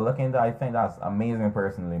people overlooking that. I think that's amazing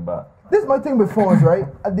personally, but this is my thing with phones, right?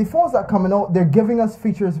 The phones that coming out, they're giving us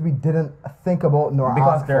features we didn't think about nor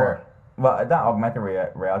ask for. Well, that augmented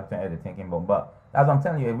reality thing they're thinking about. But as I'm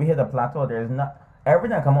telling you, if we hit a plateau, there's not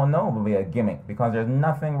everything that come out now will be a gimmick because there's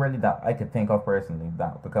nothing really that I could think of personally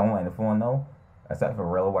that to come out in the phone now, except for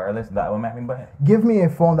real wireless. That would make me buy it. Give me a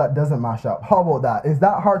phone that doesn't mash up. How about that? Is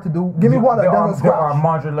that hard to do? Give me one that doesn't scratch.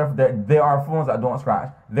 There are phones that don't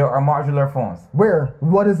scratch. There are modular phones. Where?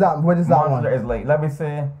 What is that? What is that one? Modular is like, let me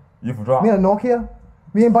say, you drop. Me a Nokia?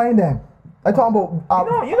 We ain't buying them. I talking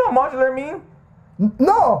about. You know what modular mean?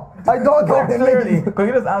 No, I don't know. Clearly, because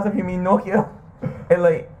you just asked if you mean Nokia. It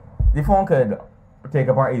like the phone could take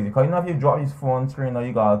apart easy. Because you know if you drop this phone screen, now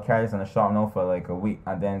you gotta carry this in the shop now for like a week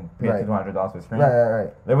and then pay $200 for the screen.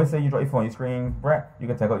 Right. Let me say you drop your phone, your screen, Brett, you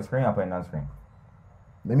can take out your screen and put it on the screen.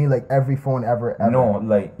 I mean like every phone ever. No,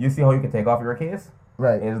 like you see how you can take off your case?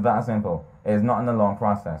 Right. It's that simple. It's not in a long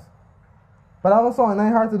process. But I don't saw it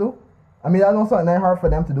ain't hard to do. I mean I don't saw it ain't hard for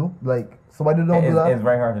them to do. Like so why do they don't do that? It's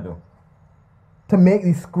very hard to do. To make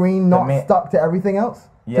the screen not stuck to everything else?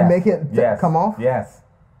 Yes. To make it come off? Yes.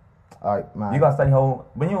 Alright, man. You gotta study how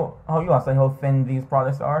thin these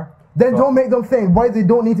products are. Then don't make them thin. Why they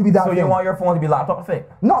don't need to be that thin? So you want your phone to be laptop thick?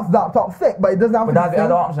 Not laptop thick, but it doesn't have to be But that's the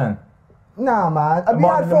other option. Nah, man. We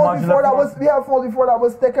had phones before that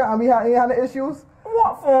was thicker and we had any issues.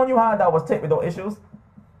 What phone you had that was thick with no issues?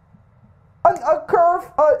 A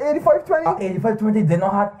Curve 8520. 8520 did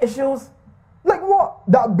not have issues. Like what?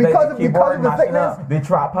 That because of the thickness. The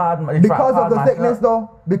tripod. Because of the thickness,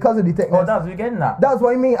 though. Because of the thickness. Oh, that's what you're getting at. That's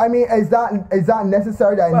what I mean. I mean, is that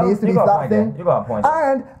necessary that it needs to be that thin? You got a point.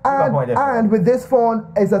 And with this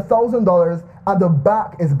phone, it's $1,000, and the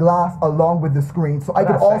back is glass along with the screen, so I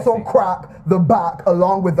could also crack the back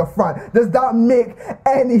along with the front. Does that make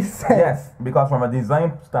any sense? Yes, because from a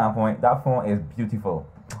design standpoint, that phone is beautiful.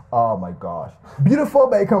 Oh my gosh, beautiful,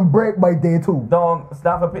 but it can break by day 2. Don't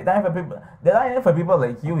stop that ain't for people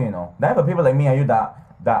like you, you know. That ain't for people like me and you that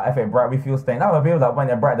if it break we feel staying. That for people that when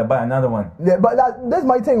they break they buy another one. Yeah, but that's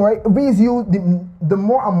my thing, right? These the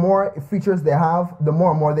more and more features they have, the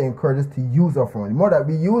more and more they encourage us to use our phone. The more that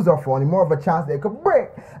we use our phone, the more of a chance they could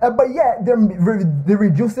break. But yet they're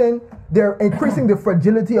increasing the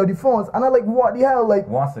fragility of the phones, and I'm like, what the hell? Like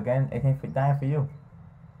once again, it ain't fit down for you.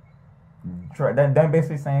 Then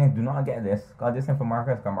basically saying, do not get this, because this ain't for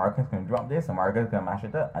marketers, because marketers can drop this, and marketers can mash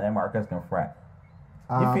it up, and then marketers can fret.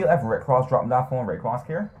 You feel if Rick Cross dropped that phone, Rick Cross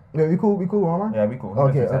care? Yeah, we cool, Romar? Yeah, we cool.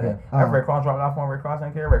 Okay. If Rick Cross dropped that phone, Rick Cross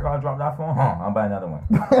didn't care. Rick Cross dropped that phone, I'll buy another one.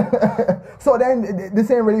 So then,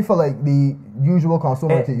 this ain't really for like the usual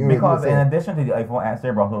consumer to use. Because in addition to the iPhone X,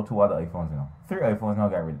 they brought out 2 other iPhones, you know. 3 iPhones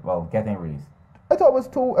now getting released. I thought it was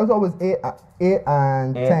 2. I thought it was 8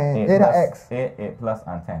 and 10. 8 and X. 8 plus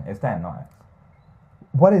and 10. It's 10, not X.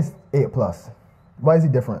 What is 8 plus? What is the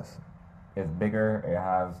difference? It's bigger. It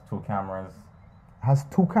has 2 cameras. Has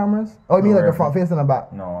 2 cameras? Oh, you mean like the front face and the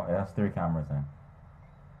back? No, it has 3 cameras in.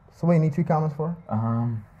 So what you need 3 cameras for?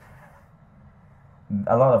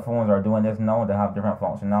 A lot of phones are doing this now. They have different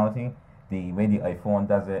functionality. The way the iPhone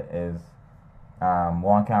does it is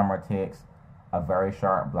one camera takes a very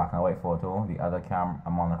sharp black and white photo. The other a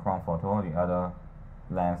monochrome photo. The other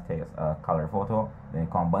lens takes a color photo. Then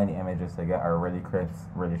combine the images to get a really crisp,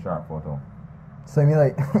 really sharp photo. So you mean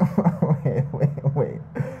like wait.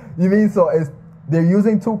 You mean so they're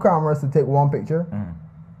using 2 cameras to take one picture? Mm.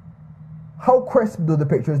 How crisp do the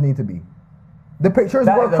pictures need to be? The pictures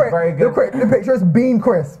That were is a crisp. very good- The pictures being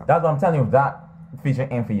crisp. That's what I'm telling you. That feature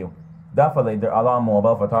ain't for you. Definitely, there are a lot of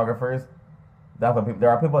mobile photographers. Definitely, there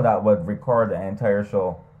are people that would record the entire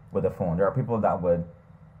show with a phone. There are people that would.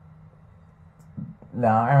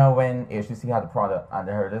 Now, I remember when HTC had the product and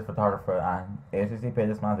they heard this photographer and HTC paid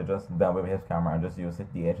this man to just dub with his camera and just use the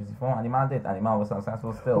HTC phone and the man did and the man was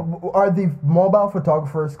successful still. Are the mobile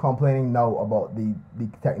photographers complaining now about the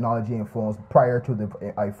technology in phones prior to the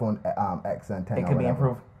iPhone X and 10? It could be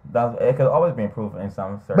improved. It could always be improved in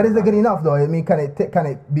some certain. But is it good enough though? I mean, can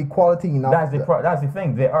it be quality enough? That's the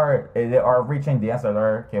thing. They are reaching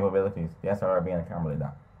DSLR capabilities. DSLR being a camera like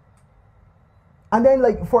that. And then,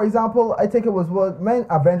 like, for example, I think it was when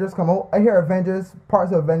Avengers come out. I hear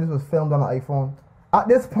parts of Avengers was filmed on an iPhone. At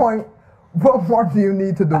this point, what more do you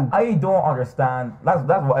need to do? I don't understand. That's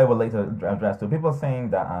what I would like to address to people saying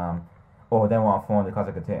that they want a phone because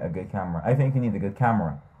it could take a good camera. I think you need a good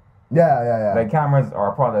camera. Yeah. Like cameras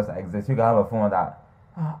are products that exist. You can have a phone that.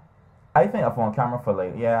 I think a phone camera for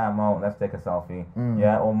like, I'm out, let's take a selfie.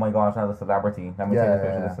 Yeah, oh my gosh, I have a celebrity. Let me take a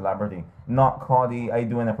picture of the celebrity. Not Cardi, I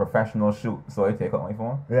doing a professional shoot, so I take out my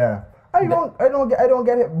phone. Yeah. I don't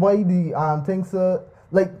get it why the things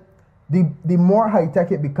like the more high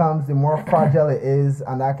tech it becomes, the more fragile it is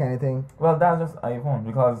and that kind of thing. Well, that's just iPhone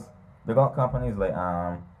because they got companies like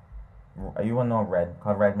you will know Red,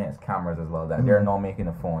 because Red makes cameras as well, that they're now making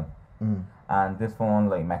a phone. And this phone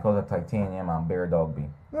like metal of titanium and bare dog be.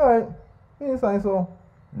 Right. Yeah, so.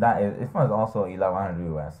 This phone is also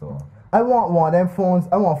 1100 US, so. I want one of them phones.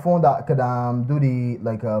 I want a phone that could do the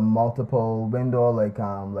like multiple window like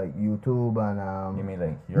YouTube and You mean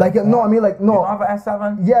like like phone? no, I mean like no. You have an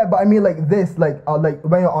S7? Yeah, but I mean like this like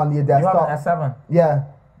when you're on your desktop. You have an S7? Yeah.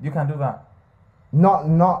 You can do that.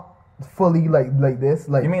 Not fully like this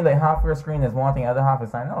like. You mean like half your screen is one thing, other half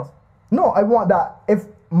is something else? No, I want that if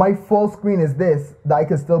my full screen is this, that I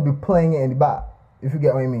can still be playing it in the back. If you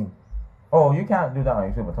get what I mean. Oh, you can't do that on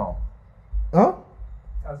YouTube at all. Huh?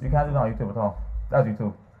 You can't do that on YouTube at all. That's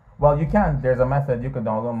YouTube. Well, you can. There's a method. You could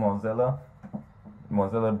download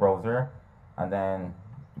Mozilla browser, and then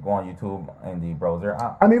go on YouTube in the browser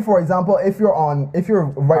app. I mean, for example, if you're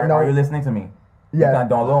right now. Are you listening to me? Yeah. You can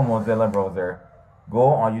download Mozilla browser, go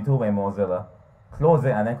on YouTube in Mozilla, close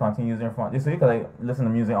it, and then continue using your phone. So you can like listen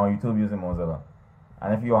to music on YouTube using Mozilla.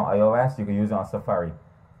 And if you're on iOS, you can use it on Safari.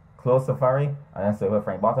 Close Safari, and then say with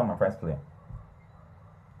Frank bottom and press play.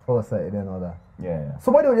 Oh, I didn't know that. Yeah.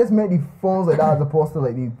 So why don't we just make the phones like that as opposed to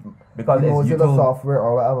like the because it's Mozilla YouTube software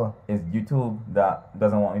or whatever? It's YouTube that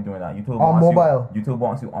doesn't want you doing that. YouTube on wants mobile. YouTube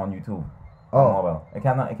wants you on YouTube. Oh. On mobile. It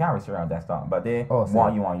can't reach around desktop, but they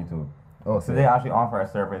want you on YouTube. Oh, so they actually offer a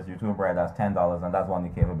service, YouTube Red, that's $10, and that's one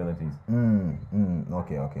of the capabilities.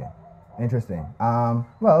 Okay. Interesting.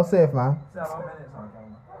 Well, safe, man. 7 minutes on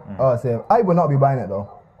camera. Oh, safe. I would not be buying it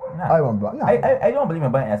though. Nah. I won't buy. Nah. I don't believe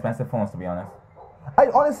in buying expensive phones, to be honest.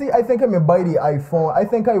 I think I'm gonna buy the iPhone. I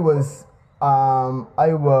think I was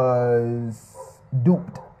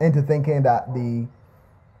duped into thinking that the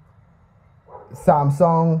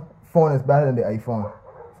Samsung phone is better than the iPhone.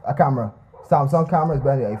 A camera. Samsung camera is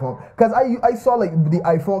better than the iPhone. Because I saw like the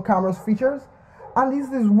iPhone camera's features, and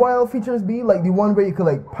these wild features be like the one where you could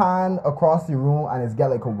like pan across the room and it's get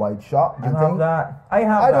like a wide shot. You have that? I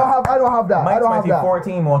don't have that. My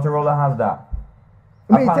 2014 Motorola has that.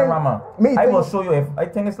 Panorama. I will show you if I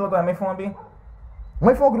think it's still good on my phone.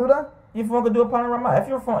 My phone could do that? Your phone could do a panorama. If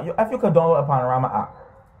you could download a panorama app.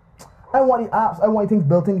 I want the apps. I want things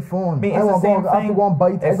built in the phone. I want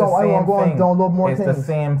to go and download more things. It's the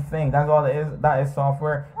same thing. That's all it is. That is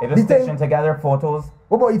software. It just stitching together photos.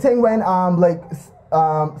 What about you think when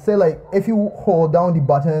say like if you hold down the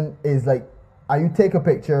button is like and you take a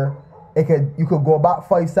picture, you could go back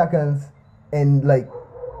 5 seconds in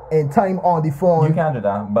time on the phone. You can do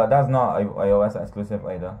that, but that's not iOS exclusive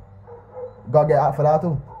either. Gotta get app for that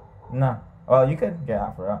too. Nah. Well, you could get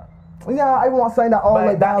app for that. Yeah, I won't sign that all but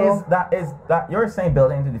like that. You're saying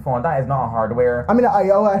built into the phone. That is not a hardware. I mean, an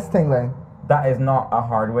iOS thing, like. That is not a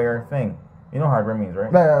hardware thing. You know what hardware means,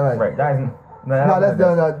 right? Right. Right. That isn't.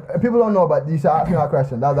 No, people don't know, but you should ask me that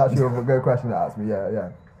question. That's actually a good question to ask me. Yeah.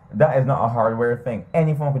 That is not a hardware thing.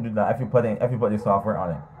 Any phone can do that if you put the software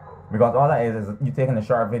on it. Because all that is you taking a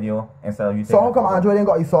short video instead of you taking. So how come Android ain't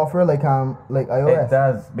got your software like iOS? It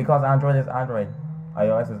does, because Android is Android.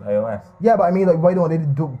 iOS is iOS. Yeah, but I mean, like, why don't they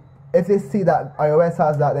do? If they see that iOS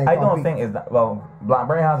has that, then I don't think it's that. Well,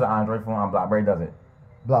 BlackBerry has an Android phone, and BlackBerry does it.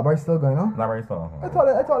 BlackBerry's still going on. BlackBerry's still on. I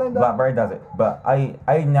thought them. BlackBerry does it, but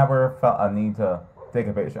I never felt a need to take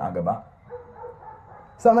a picture and go back.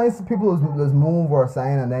 Sometimes people just move or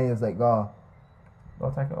sign, and then it's like, oh.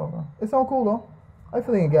 I'll take it over. It sounds cool though. I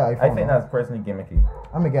feel like you can get iPhone. I think that's personally gimmicky.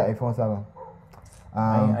 I'm gonna get iPhone 7.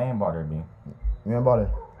 I ain't bothered me. You ain't bothered.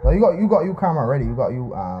 Well, you got your camera ready. You got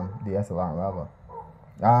you DSLR and whatever.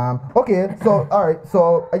 Okay, so alright,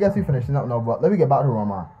 so I guess we finishing up now, but let me get back to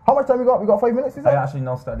Romar. How much time we got? We got 5 minutes, you said? I actually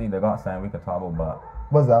no study the got something we could talk about, but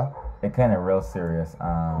What's that? it kinda real serious.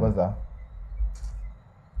 What's that?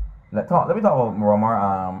 Let me talk about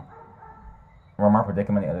Romar Romar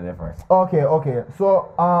predicament the other day first. Okay. So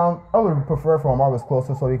I would prefer if Romar was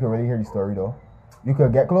closer so we could really hear the story though. You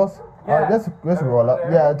could get close? Yeah. Alright, let's roll up.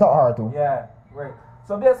 Yeah, talk hard too. Yeah, right.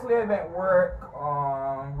 So basically I went work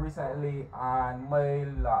recently and my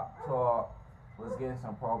laptop was getting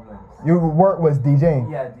some problems. Your work was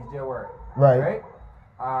DJing? Yeah, DJ work. Right.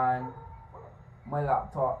 And my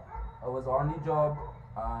laptop, I was on the job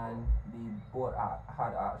and the boat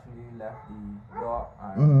had actually left the dock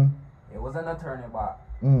and it wasn't a turning back.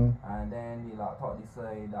 And then the laptop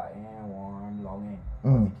decided that it ain't one log in.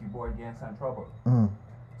 The keyboard getting some trouble.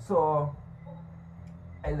 So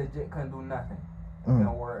I legit couldn't do nothing. I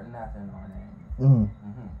couldn't work nothing on it.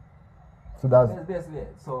 So that's basically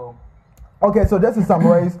it. So okay, so just to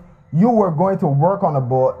summarize, you were going to work on a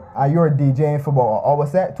boat and you were DJing for about an hour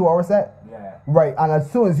set, 2 hour set? yeah, Right, and as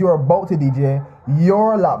soon as you were about to DJ,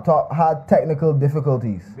 your laptop had technical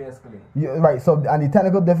difficulties. basically. Right, so and the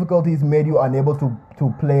technical difficulties made you unable to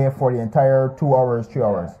play for the entire 2 hours, 3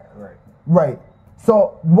 hours. Right. Right.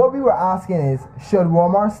 So what we were asking is, should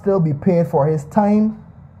Romar still be paid for his time,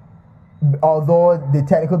 although the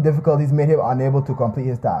technical difficulties made him unable to complete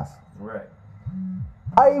his task? Right.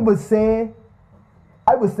 I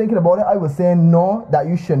was thinking about it. I was saying no, that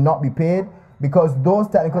you should not be paid because those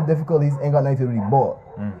technical difficulties ain't got nothing to do with the boat.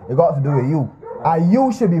 It got to do with you. And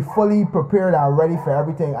you should be fully prepared and ready for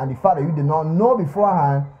everything. And the fact that you did not know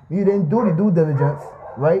beforehand, you didn't do the due diligence,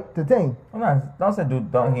 right? To think. Don't say he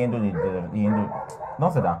ain't do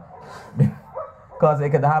don't say that. Because it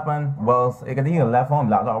could happen, it could either left home,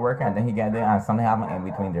 laptop working, and then he get there and something happened in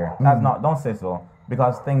between there. That's not, don't say so.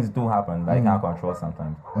 Because things do happen that you can't control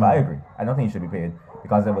sometimes. But I agree. I don't think he should be paid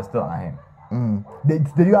because it was still on him. Did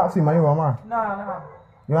you ask for money, Romar? No.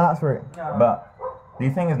 You asked for it? No. But the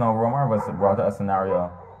thing is now, Romar was brought to a scenario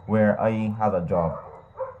where I had a job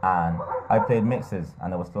and I played mixes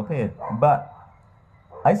and it was still paid. But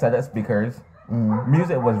I said that speakers,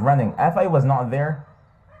 music was running. If I was not there,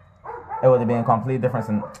 it would have been a complete difference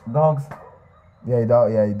in dogs. Yeah,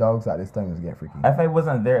 dogs at this time is getting freaky. If I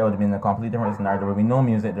wasn't there, it would have been a complete different scenario. There would be no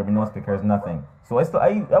music, there would be no speakers, nothing. So I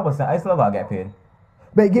still gotta get paid.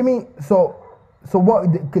 But give me so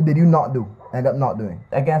what did you not do? End up not doing?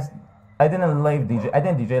 I guess I didn't live DJ. I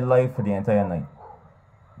didn't DJ live for the entire night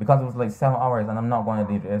because it was like 7 hours, and I'm not going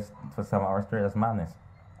to DJ for 7 hours straight. That's madness.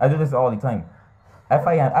 I do this all the time. If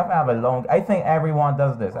I have a long, I think everyone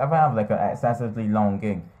does this. If I have like an excessively long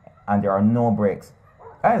gig and there are no breaks,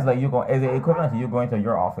 it's like is it equivalent to you going to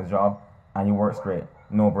your office job and you work straight,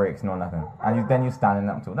 no breaks, no nothing, and then you standing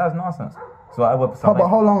up too. That's nonsense. So I would.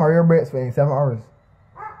 How long are your breaks for? 7 hours?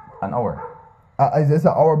 An hour. Is this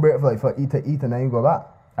an hour break for eat and then you go back?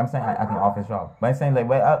 I'm saying at an office job, but I'm saying like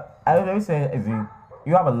I would say is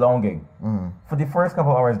you have a long gig. For the first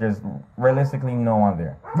couple hours, there's realistically no one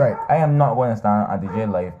there. Right. I am not going to stand at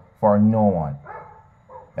DJ Live for no one.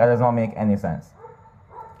 That does not make any sense.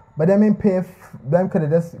 But them could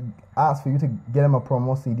have just asked for you to get them a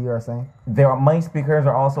promo CD or something. My speakers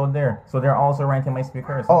are also there, so they're also renting my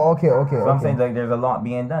speakers. Oh, okay. So I'm saying like there's a lot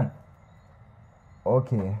being done.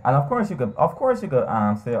 Okay. And of course you could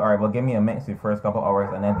say, all right, well give me a mix the first couple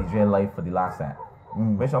hours and then DJ Live for the last set.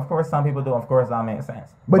 Which of course some people do. Of course that makes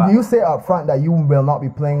sense. But do you say up front that you will not be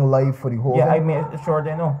playing live for the whole thing? I made sure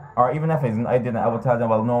they know. Or even if I didn't, I would tell them,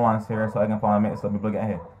 well, no one's here, so I can put on a mix so people get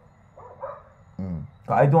here.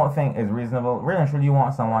 I don't think it's reasonable. Really and truly, you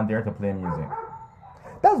want someone there to play music.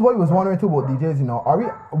 That's what I was wondering too about DJs. You know,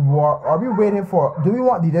 are we waiting for? Do we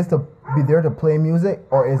want DJs to be there to play music,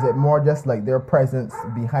 or is it more just like their presence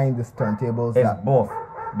behind the turntables? It's both,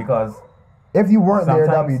 because if you weren't there,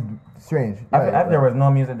 that'd be strange. If there was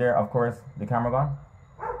no music there, of course, the camera gone.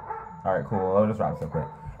 All right, cool. I'll just wrap this up quick.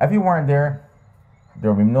 If you weren't there,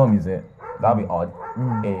 there would be no music. That'd be odd.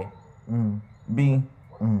 A. B.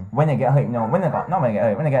 When they get hype, when they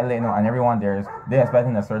get late, and everyone they're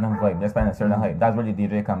expecting a certain vibe, they're expecting a certain hype. That's where the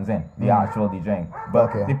DJ comes in, the actual DJing.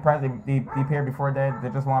 But the pair before that, they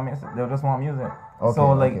just want music. Okay,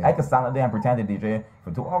 so I could stand up there and pretend to DJ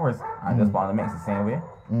for 2 hours and just want to mix the same way.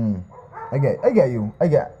 I get you.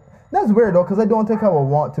 That's weird though, because I don't think I would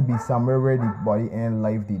want to be somewhere where the body and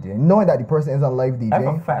live DJ, knowing that the person is a live DJ.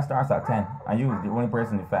 If a fat starts at 10 and you the only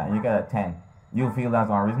person in fat and you get a 10. You feel that's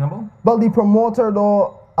unreasonable? But the promoter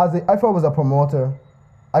though, if I was a promoter,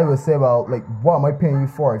 I would say, well, like, what am I paying you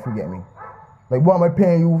for, if you get me? Like, what am I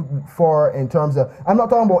paying you for in terms of, I'm not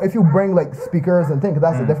talking about if you bring, like, speakers and things, 'cause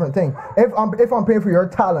that's a different thing. If I'm paying for your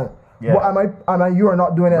talent, what am I, you are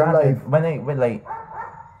not doing it live. When they, with, like,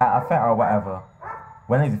 at a fair or whatever,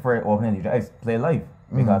 when it's for opening, I play live,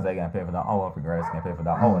 because I get paid for that hour, for girls get paid for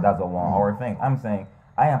that hour, that's a 1 hour thing. I'm saying,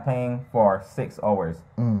 I am paying for 6 hours.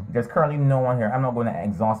 There's currently no one here. I'm not going to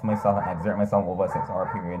exhaust myself and exert myself over a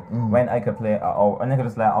 6-hour period when I could play and I could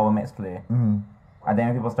just let our mates play. And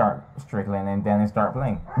then people start strickling and then they start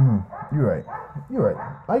playing. You're right.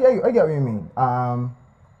 I get what you mean. And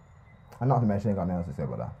not to mention, I got nothing else to say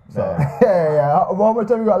about that. So yeah. How much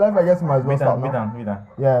time we got left? I guess we might as well stop. Be done.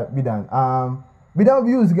 Yeah, be done. Be done.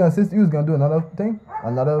 You was gonna do another thing,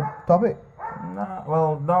 another topic. Nah,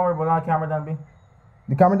 well, don't worry about that. Camera done, be.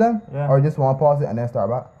 The camera done? Yeah. Or just want to pause it and then start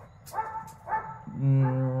back?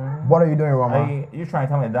 What are you doing, Romar? You trying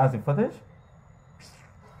to tell me that's the footage?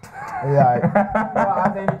 Yeah. No, I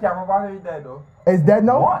think the camera battery is dead though. It's dead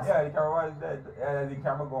now? What? Yeah, the camera battery is dead. Yeah, the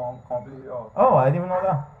camera gone completely off. Oh, I didn't even know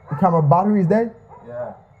that. The camera battery is dead?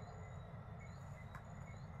 Yeah.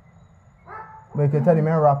 But you can tell the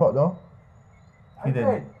man wrap up though. He did.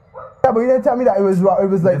 Yeah, but you didn't tell me that it was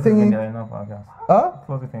like singing. Huh?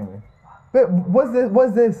 Close the thing, babe. Wait,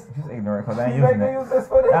 what's this? Just ignore it, because I ain't You using make me it. use this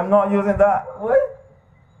footage? I'm not using that. What?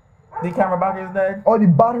 The camera battery is dead. Oh, the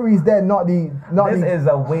battery is dead, not the. This is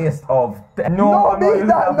a waste of. No, I'm not B, using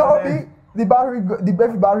that footage. the battery, if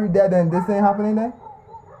the battery dead, then this ain't happening then.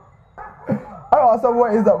 Oh, so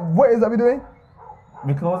what is that we doing?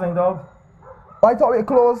 We closing, dog. I thought we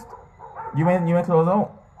closed. You mean close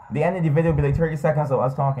out? The end of the video will be like 30 seconds of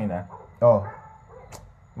us talking then. Oh.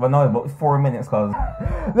 Well, no, about 4 minutes, cause.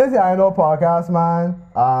 Listen, I know podcast, man.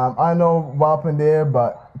 I know what happened there,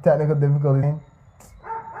 but technical difficulties.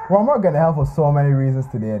 Romar gonna help for so many reasons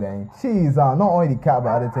today, then. She's not only the cat, but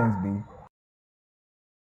other things, be.